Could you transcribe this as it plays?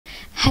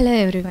Hello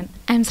everyone,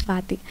 I am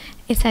Swathi,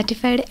 a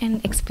certified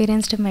and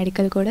experienced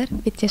medical coder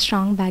with a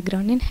strong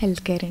background in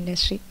healthcare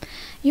industry.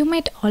 You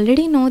might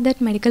already know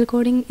that medical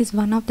coding is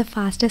one of the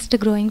fastest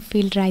growing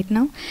field right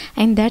now,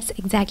 and that's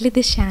exactly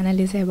this channel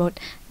is about.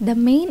 The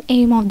main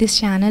aim of this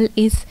channel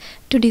is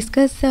to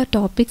discuss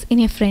topics in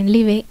a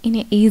friendly way, in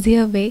an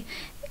easier way,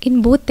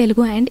 in both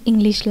Telugu and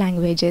English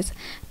languages.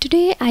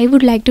 Today I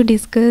would like to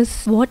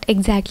discuss what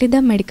exactly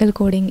the medical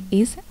coding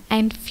is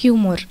and few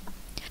more.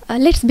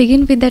 Let's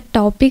begin with the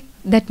topic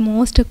that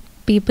most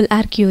people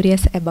are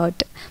curious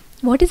about.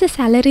 What is the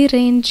salary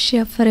range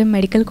for a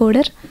medical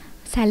coder?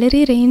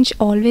 Salary range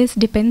always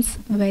depends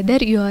whether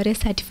you are a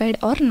certified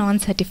or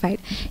non-certified.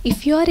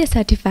 If you are a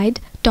certified,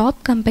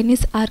 top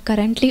companies are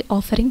currently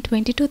offering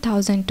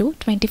 22,000 to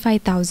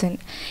 25,000.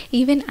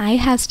 Even I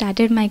have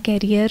started my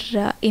career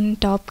in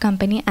top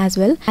company as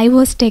well. I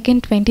was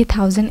taken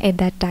 20,000 at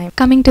that time.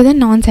 Coming to the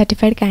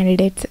non-certified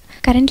candidates,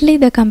 currently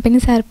the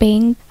companies are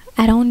paying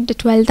around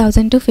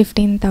 12,000 to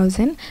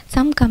 15,000.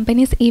 Some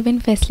companies even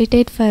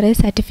facilitate for a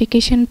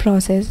certification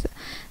process,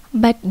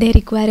 but they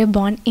require a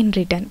bond in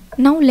return.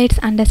 Now let's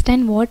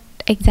understand what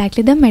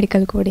exactly the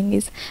medical coding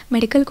is.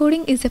 Medical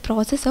coding is a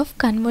process of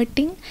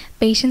converting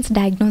patients'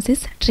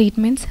 diagnosis,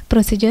 treatments,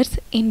 procedures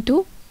into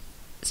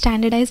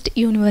standardized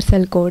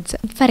universal codes.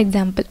 For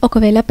example,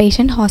 ఒకవేళ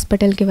patient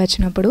హాస్పిటల్కి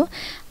వచ్చినప్పుడు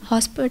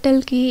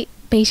హాస్పిటల్కి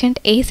patient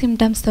ఏ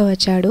సిమ్టమ్స్తో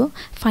వచ్చాడు,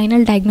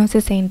 final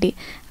diagnosis ఏంటి,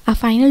 ఆ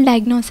final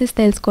diagnosis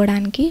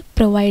తెలుసుకోవడానికి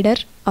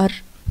provider or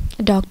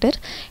doctor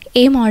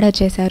ఏం order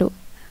చేశారు,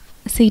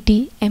 సిటీ,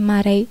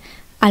 ఎంఆర్ఐ,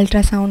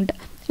 అల్ట్రాసౌండ్,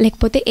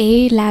 లేకపోతే ఏ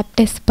ల్యాబ్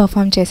టెస్ట్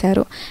పర్ఫామ్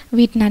చేశారు,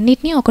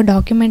 వీటినన్నిటిని ఒక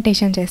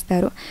డాక్యుమెంటేషన్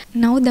చేస్తారు.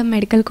 Now the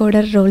medical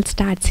కోడర్ role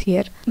starts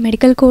here.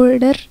 Medical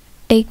కోడర్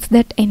takes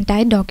that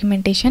entire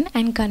documentation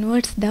and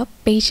converts the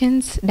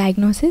patient's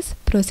diagnosis,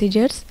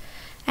 procedures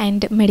and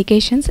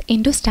medications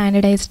into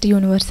standardized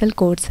universal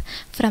codes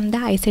from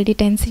the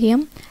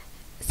ICD-10-CM,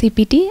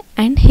 CPT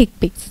and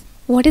HCPCS.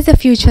 What is the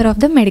future of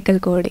the medical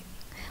coding?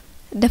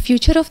 The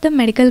future of the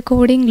medical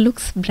coding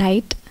looks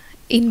bright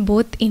in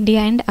both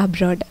India and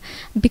abroad,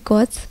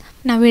 because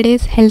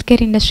nowadays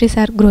healthcare industries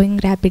are growing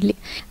rapidly.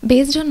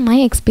 Based on my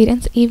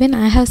experience, even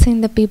I have seen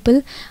the people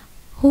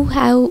who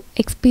have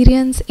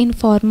experience in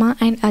pharma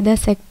and other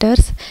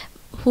sectors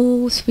who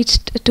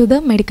switched to the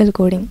medical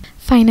coding.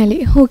 Finally,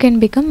 who can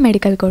become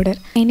medical coder?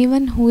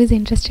 Anyone who is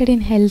interested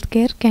in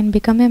healthcare can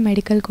become a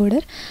medical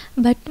coder,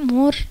 but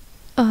more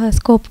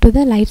scope to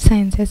the life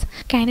sciences.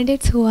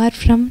 Candidates who are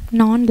from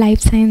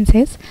non-life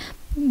sciences,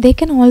 they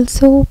can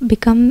also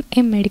become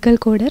a medical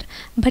coder,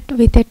 but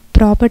with a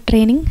proper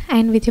training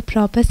and with a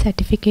proper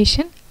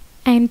certification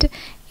and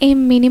a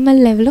minimal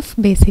level of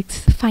basics.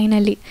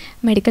 Finally,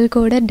 medical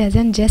coder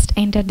doesn't just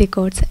enter the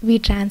codes, we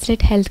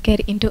translate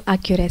healthcare into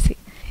accuracy.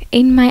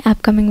 In my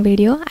upcoming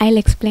video,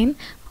 I'll explain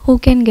who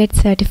can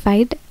get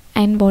certified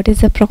and what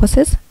is the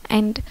process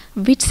and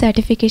which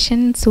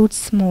certification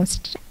suits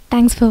most.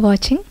 Thanks for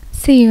watching.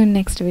 See you in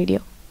next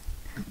video.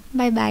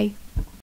 Bye bye.